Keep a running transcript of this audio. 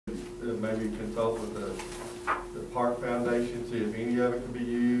to maybe consult with the park foundation, see if any of it can be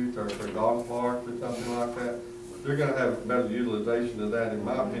used, or for dog parks or something like that. They're gonna have better utilization of that, in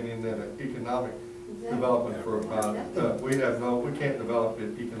my opinion, than an economic development for, we can't develop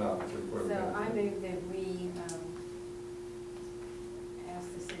it economically for the. So I move that we,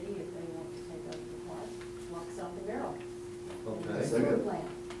 ask the city if they want to take over the park, walk off the barrel. Okay. Sewer plant,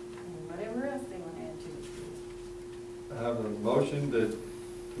 and whatever else they want to add to it. I have a motion that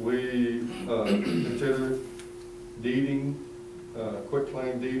we consider deeding,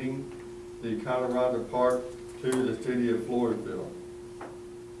 quitclaim deeding the Colorado Park to the city of Floresville.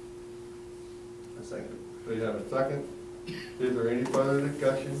 A second. We have a second. Is there any further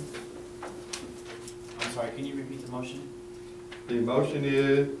discussion? I'm sorry, can you repeat the motion? The motion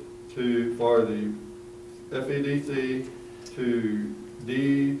is for the FEDC to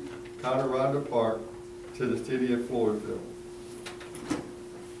deed Colorado Park to the city of Floresville.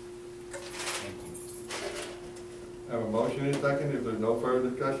 Thank you. I have a motion and a second. If there's no further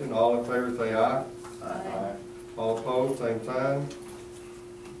discussion, all in favor say aye. Aye. All opposed, same sign.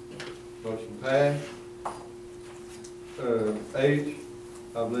 Motion passed. H,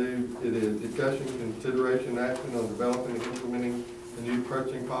 I believe it is discussion, consideration, action on developing and implementing a new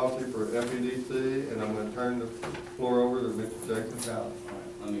purchasing policy for FEDC, and I'm going to turn the floor over to Mr. Jason Powell. All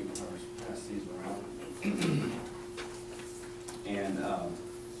right, let me first pass these around. And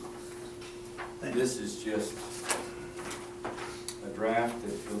this is just a draft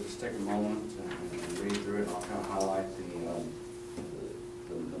that you'll just take a moment and read through it. I'll kind of highlight the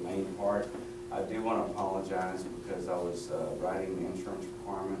main part. I do want to apologize because I was writing the insurance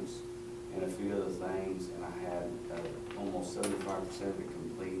requirements and a few other things, and I had almost 75% of it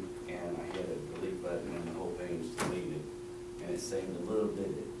complete, and I hit a delete button and the whole page deleted, and it saved a little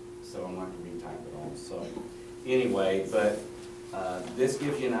bit, so I'm not going to retype it all. So anyway, but this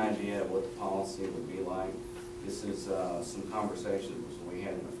gives you an idea of what the policy would be like. This is some conversations we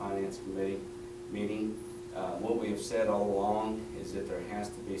had in the finance committee meeting. What we have said all along is that there has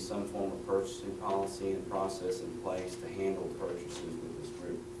to be some form of purchasing policy and process in place to handle purchases with this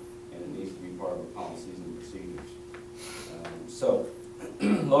group, and it needs to be part of our policies and procedures. So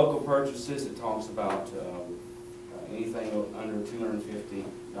local purchases, it talks about anything under $250,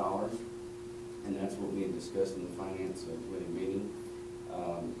 and that's what we had discussed in the finance committee meeting.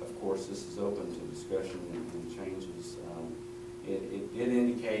 Of course, this is open to discussion and changes. It did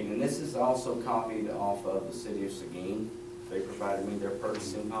indicate, and this is also copied off of the city of Seguin. They provided me their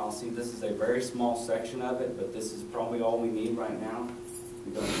purchasing policy. This is a very small section of it, but this is probably all we need right now.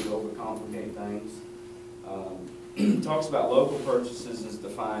 We don't need to overcomplicate things. Talks about local purchases as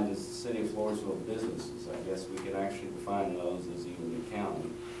defined as the city of Floresville businesses. I guess we could actually define those as even the county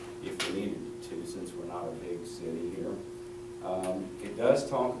if we needed to, since we're not a big city here. It does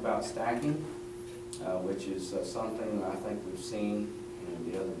talk about stacking, which is something that I think we've seen in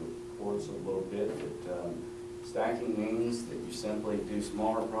the other reports a little bit. That stacking means that you simply do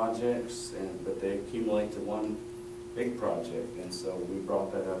smaller projects, but they accumulate to one big project. And so we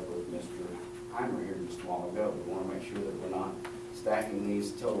brought that up with Mr. Heimer here just a while ago. We want to make sure that we're not stacking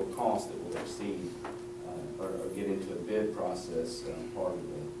these total costs that will exceed or get into a bid process part of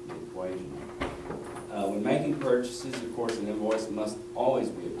the equation. When making purchases, of course, an invoice must always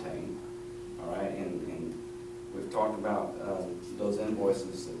be obtained. All right, and we've talked about those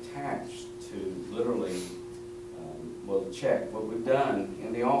invoices attached to literally, well, the check. What we've done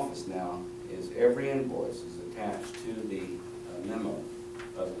in the office now is every invoice is attached to the memo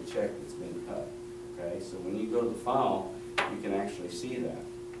of the check that's been cut. Okay, so when you go to the file, you can actually see that.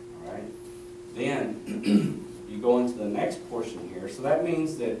 All right, then you go into the next portion here. So that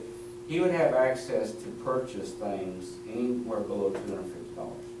means that he would have access to purchase things anywhere below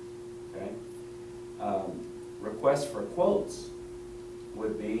 $250. Okay. Requests for quotes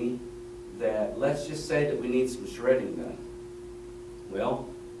would be that, let's just say that we need some shredding done. Well,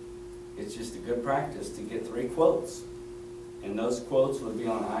 it's just a good practice to get 3 quotes. And those quotes would be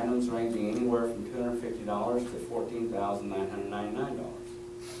on items ranging anywhere from $250 to $14,999.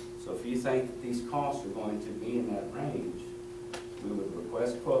 So if you think that these costs are going to be in that range, we would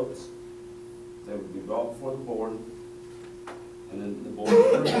request quotes. They would be brought before the board, and then the board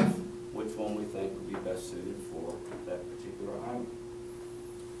would approve which one we think would be best suited for that particular item.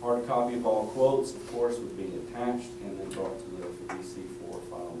 Hard copy of all quotes, of course, would be attached and then brought to the FEDC for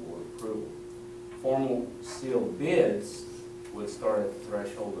final board approval. Formal sealed bids would start at the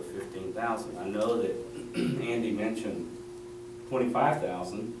threshold of $15,000. I know that Andy mentioned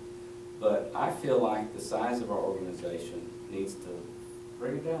 $25,000, but I feel like the size of our organization needs to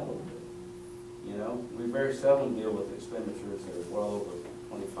bring it down a little bit. You know, we very seldom deal with expenditures that are well over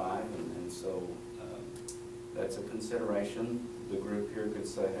 25, and that's a consideration. The group here could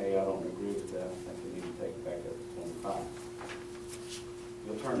say, hey, I don't agree with that, I think we need to take it back up to 25.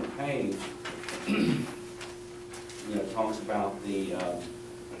 You'll turn the page, it talks about the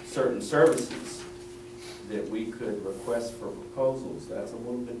certain services that we could request for proposals. That's a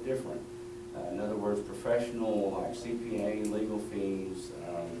little bit different. In other words, professional, like CPA, legal fees,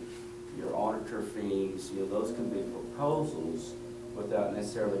 your auditor fees, those can be proposals without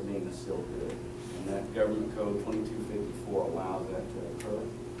necessarily being a sealed bid. And that Government Code 2254 allows that to occur.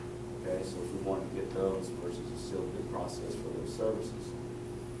 Okay, so if we want to get those versus a sealed bid process for those services.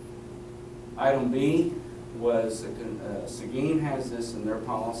 Item B was, Seguin has this in their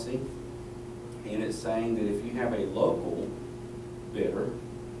policy, and it's saying that if you have a local bidder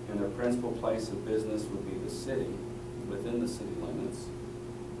and their principal place of business would be the city, within the city limits,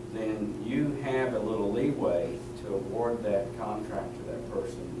 then you have a little leeway to award that contract to that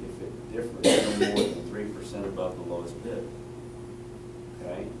person if it differs no more than 3% above the lowest bid.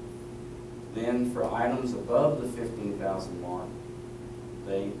 Okay? Then for items above the 15,000 mark,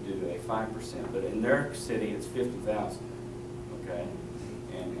 they do a 5%, but in their city it's 50,000. Okay?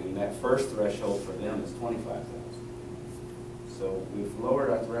 And that first threshold for them is 25,000. So we've lowered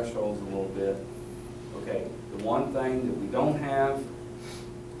our thresholds a little bit. Okay, the one thing that we don't have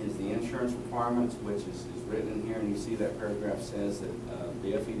is the insurance requirements, which is written in here, and you see that paragraph says that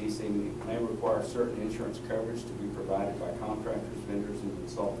the FEDC may require certain insurance coverage to be provided by contractors, vendors, and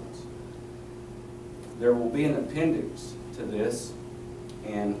consultants. There will be an appendix to this,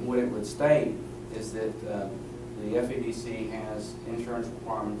 and what it would state is that the FEDC has insurance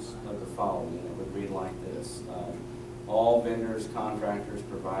requirements of the following, and it would read like this. All vendors, contractors,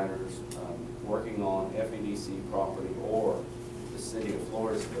 providers working on FEDC property or the city of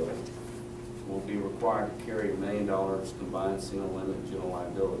Floresville will be required to carry $1 million combined single limit general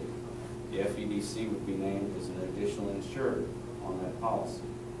liability. The FEDC would be named as an additional insured on that policy.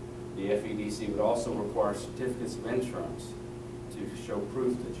 The FEDC would also require certificates of insurance to show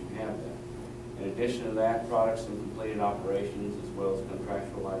proof that you have that. In addition to that, products and completed operations as well as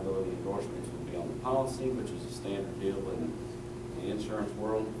contractual liability endorsements would be on the policy, which is a standard deal in the insurance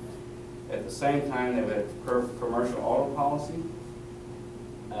world. At the same time, they would have commercial auto policy.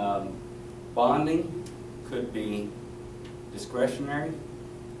 Bonding could be discretionary.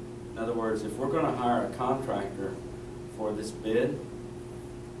 In other words, if we're going to hire a contractor for this bid,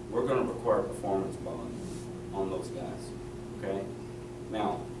 we're going to require a performance bond on those guys. Okay?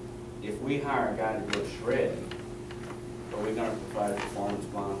 Now, if we hire a guy to go shred, are we going to provide a performance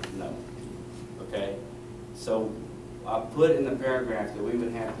bond? No. Okay? So I put in the paragraph that we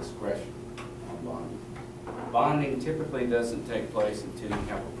would have discretion on bonding. Bonding typically doesn't take place until you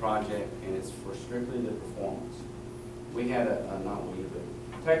have a project, and it's for strictly the performance. We had not we,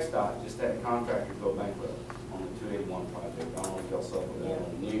 but TxDOT just had a contractor go bankrupt on the 281 project. I don't know if y'all saw that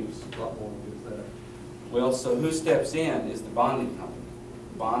on the news. Well, so who steps in is the bonding company.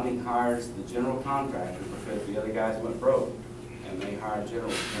 Bonding hires the general contractor because the other guys went broke, and they hire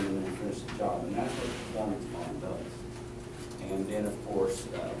general to come in and finish the job, and that's what the performance bond does. And then, of course,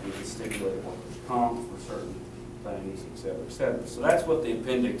 we can stipulate workers' comp for certain things, et cetera, et cetera. So that's what the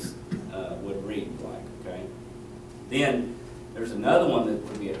appendix would read like, okay? Then there's another one that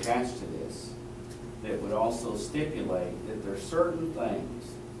would be attached to this that would also stipulate that there are certain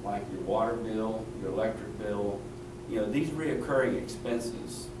things like your water bill, your electric bill, these reoccurring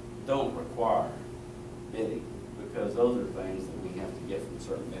expenses don't require bidding because those are things that we have to get from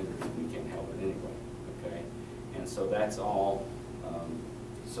certain vendors and we can't help it anyway, okay? And so that's all,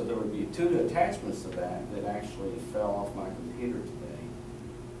 so there would be 2 attachments to that actually fell off my computer today.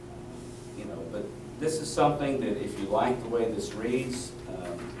 But this is something that if you like the way this reads,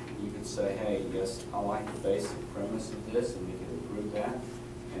 you could say, hey, yes, I like the basic premise of this, and we could approve that,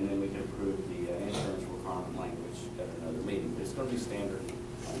 and then we could approve the insurance requirement language at another meeting. But it's going to be standard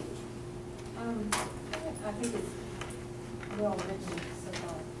language. I think it's well written so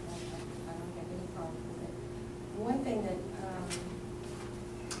far. I don't have any problem with it. One thing that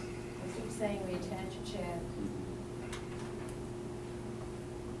I keep saying, we attach a check.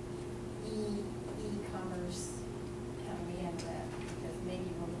 E-commerce, how do we handle that? Because maybe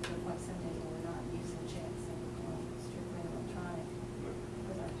we'll look like someday when we're not using checks and we're going strictly electronic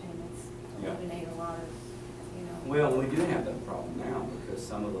with our payments. Yeah. Eliminate a lot of, Well, we do have that problem now because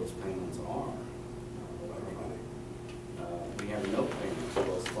some of those payments are. We have no payments to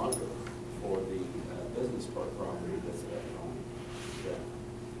Wells Fargo for the business park property that's electronic. Yeah.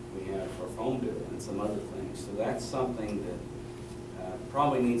 We have for phone bill and some other things. So that's something that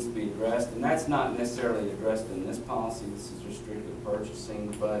probably needs to be addressed, and that's not necessarily addressed in this policy. This is just strictly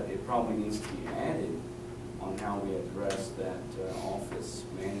purchasing, but it probably needs to be added on how we address that office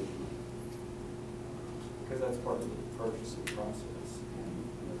management. Because that's part of the purchasing process, and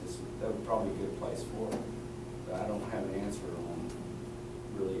that would probably be a good place for it. But I don't have an answer on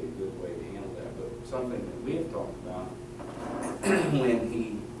really a good way to handle that, but something that we have talked about when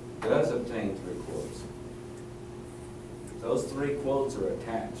he does obtain 3 quotes, those 3 quotes are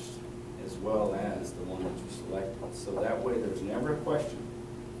attached as well as the one that you selected. So that way there's never a question.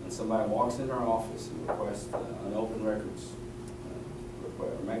 When somebody walks into our office and requests an open records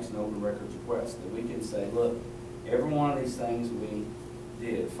request, or makes an open records request, that we can say, look, every one of these things we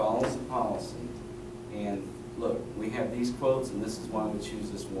did follows the policy, and look, we have these quotes, and this is why we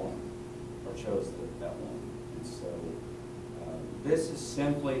choose this one, or chose that one. And so this is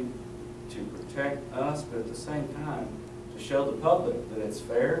simply to protect us, but at the same time, to show the public that it's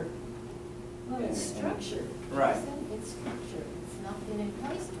fair. Well, it's structured. Right. It's structured. It's not been in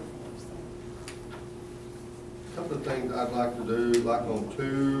place before, so. Couple of things I'd like to do, like on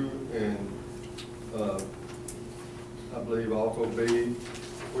 2 and I believe also B,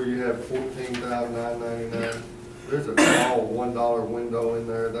 where you have $14,999. There's a small $1 window in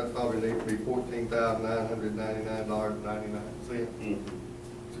there. That probably needs to be $14,999.99.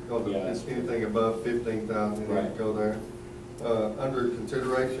 Because if it's anything above $15,000, it needs to go there. Under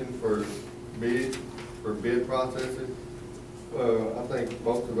consideration for bid processing, I think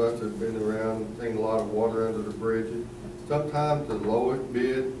most of us have been around and seen a lot of water under the bridges. Sometimes the lowest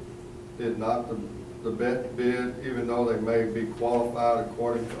bid is not the best bid, even though they may be qualified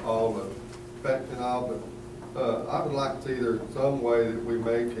according to all the specs and all, but I would like to see there's some way that we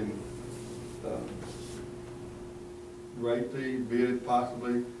can rate the bid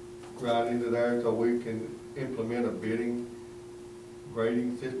possibly right into there so we can implement a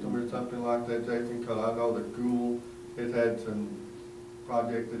grading system or something like that, Jason, because I know the school has had some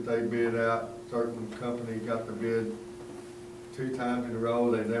projects that they bid out. Certain company got the bid 2 times in a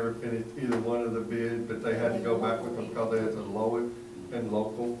row. They never finished either one of the bids, but they had to go back with them because they had the lowest and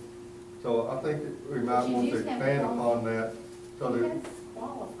local. So I think we might want to expand upon that. So that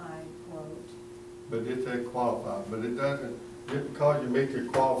Qualified quote. but it said qualified, but it doesn't, just because you meet the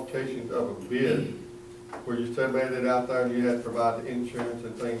qualifications of a bid, where you said made it out there and you had to provide the insurance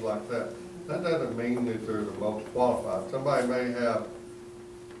and things like that, that doesn't mean that they're the most qualified. Somebody may have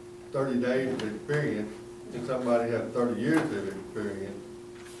 30 days of experience and somebody have 30 years of experience.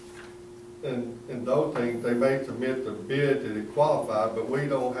 And those things, they may submit the bid that is qualified, but we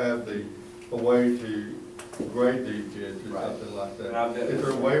don't have a way to grade these bids or something like that. Is there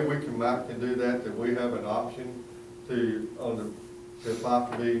a way we can do that we have an option to,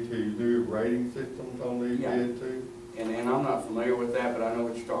 possibly to do rating systems on these bids too? And I'm not familiar with that, but I know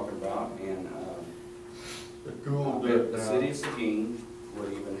what you're talking about, and the school the city of Seguin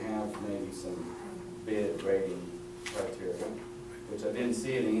would even have maybe some bid rating criteria, which I didn't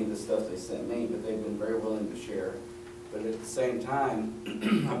see in any of the stuff they sent me, but they've been very willing to share. But at the same time,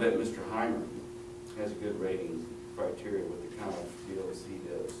 I bet Mr. Heimer has a good rating criteria with the kind of deals he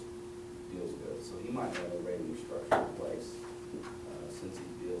deals with. So he might have a rating structure in place since he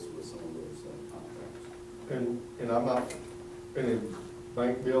deals with some of those contracts. And I'm not, in a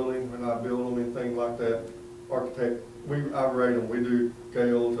bank building, when I build them and things like that, architect, I rate them, we do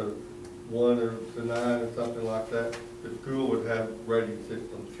scales of 1 or to 9 or something like that. The school would have rating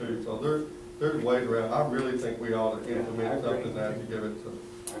systems too. So there's ways around. I really think we ought to implement something that to give it some.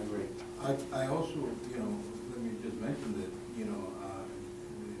 I agree. I also, let me just mention that,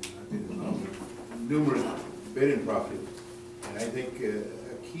 I've been in numerous bidding process, and I think a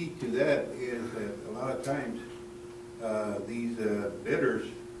key to that is that a lot of times these bidders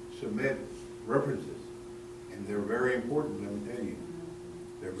submit references, and they're very important, let me tell you.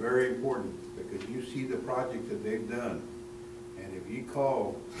 They're very important because you see the project that they've done, and if you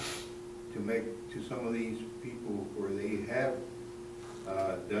call to some of these people where they have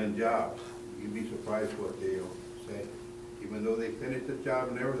done jobs, you'd be surprised what they'll say. Even though they finished the job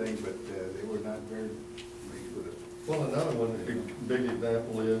and everything, but they were not very pleased with it. Well, another one, big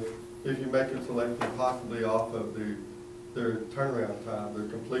example is if you make a selection possibly off of their turnaround time, their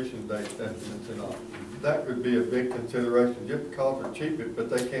completion date estimates and all. That could be a big consideration just because they're cheap, but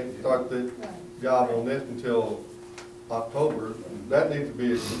they can't start the job on this until October. That needs to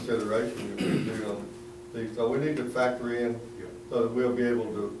be a consideration if we do on these. So we need to factor in so that we'll be able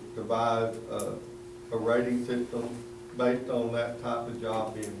to devise a rating system based on that type of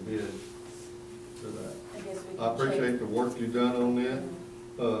job being bid for that. I appreciate the work you've done on this.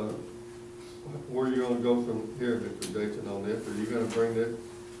 Where are you going to go from here, Mr. Jason, on this? Are you going to bring this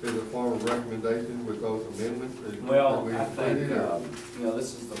as a form of recommendation with those amendments? Well, that we I think, included, or you know,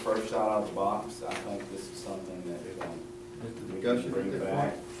 this is the first shot out of the box. I think this is something that just a we can discussion bring at this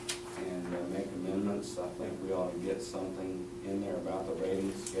back point? and make amendments. I think we ought to get something in there about the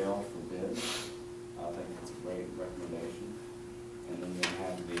rating scale for bids. I think it's a great recommendation. And then we'll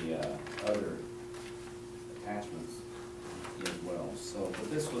have the other attachments as well. So,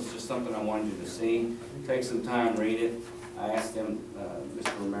 but this was just something I wanted you to see. Take some time, read it. I asked them,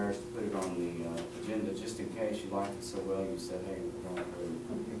 Mr. Ramirez, to put it on the agenda just in case you liked it so well. You said, hey, we're going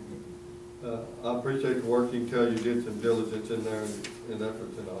to. I appreciate the work. You can tell you did some diligence in there and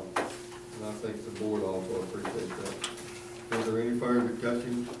efforts and all. And I think the board also appreciates that. Is there any further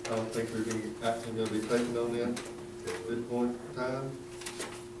discussion? I don't think there's any action going to be taken on that at this point in time.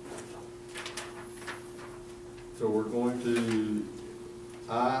 So we're going to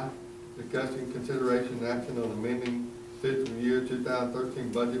discussing consideration and action on amending fiscal year 2013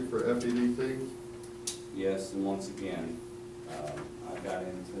 budget for FEDC. Yes, and once again, I got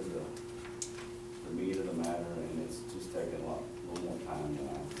into the meat of the matter, and it's just taken a little more time than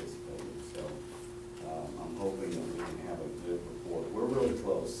I anticipated. So I'm hoping that we can have a good report. We're really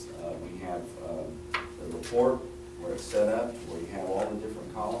close. We have the report where it's set up, where you have all the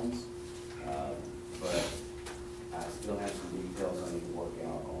different columns, but I still have some details I need to work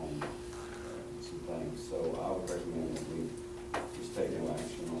out on some things. So I would recommend that we just take no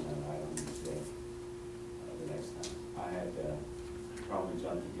action on that item until the next time. I had probably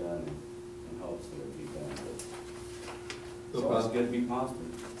jumped the gun in hopes that it would be done, but so it's good to be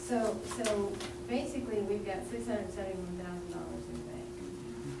positive. So basically, we've got $671,000 in the bank.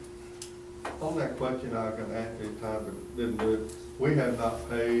 On that question, I can ask you time, but didn't do it. We have not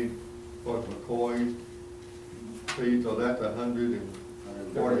paid for McCoy's fee, so that's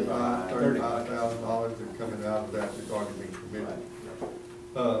 $135,000 that's coming out of that that's already been committed.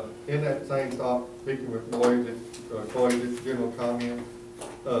 In that same thought, speaking with Lloyd, this general comment,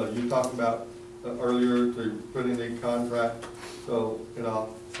 you talked about earlier to put in a contract. So, you know,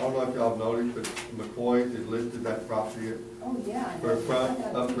 I don't know if y'all noticed, but McCoy's is listed that property Oh, yeah. for front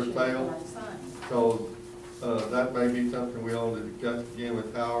up for sale. So that may be something we ought to discuss again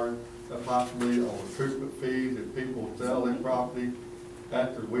with Howard, possibly on recoupment fees if people sell their property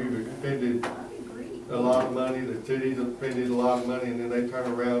after we've expended a lot of money, the city's expended a lot of money, and then they turn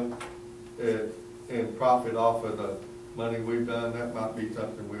around and profit off of the money we've done. That might be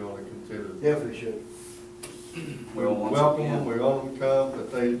something we ought to consider. Definitely should. Well, once Welcome again, them, we want them to come,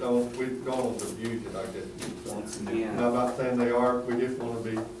 but we don't abuse it, I guess. once And again, I'm not saying they are, we just want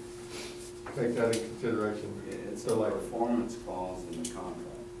to take that in consideration. it's So a like, performance clause in the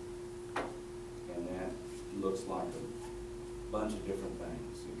contract, and that looks like a bunch of different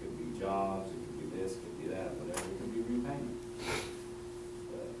things. It could be jobs, it could be this, it could be that, whatever. It could be repayment.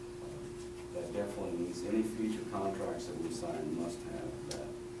 But that definitely needs, any future contracts that we sign must have that.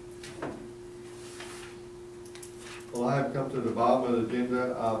 well, I have come to the bottom of the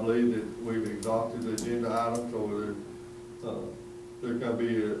agenda. I believe that we've exhausted the agenda items, so there's going to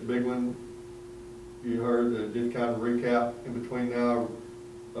be a big one. You heard just kind of recap in between now.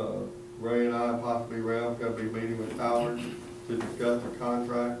 Ray and I, possibly Ralph, going to be meeting with Howard to discuss the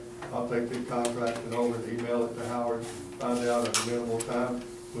contract. I'll take this contract and over and email it to Howard, find out at a minimal time.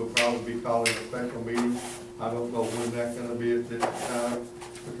 We'll probably be calling a special meeting. I don't know when that's going to be at this time,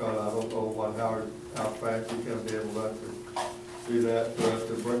 because I don't know what Howard, how fast he's going to be able to do that. For us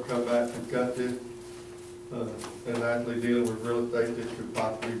to come back and discuss this, and actually dealing with real estate, this could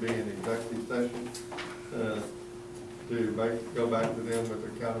possibly be an executive session to go back to them with a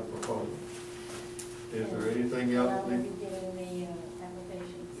counter proposal. Is there anything else? I'll be getting the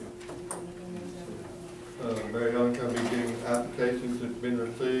applications. Mary Ellen's going to be getting applications that's been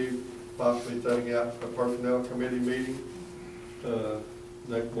received, possibly setting up a personnel committee meeting.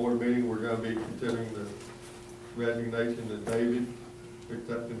 Next board meeting, we're going to be considering the resignation of David,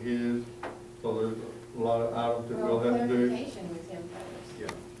 accepting his. So there's a lot of items that we'll have to do. Clarification with him first.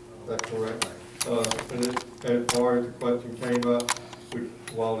 Yeah. That's correct. And as far as the question came up,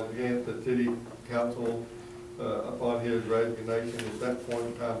 while against the city council, upon his resignation, at that point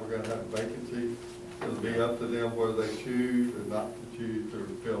in time, we're going to have a vacancy. It'll be up to them whether they choose or not to choose to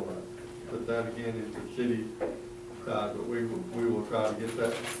fill that. But that again is the city side, but we will try to get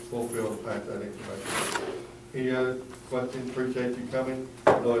that fulfilled and pass that information. Any other questions? Appreciate you coming.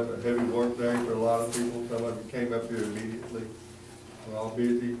 I know it's a heavy work day for a lot of people. Some of you came up here immediately. We're all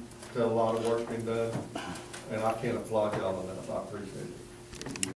busy, still a lot of work being done, and I can't applaud y'all enough. I appreciate it.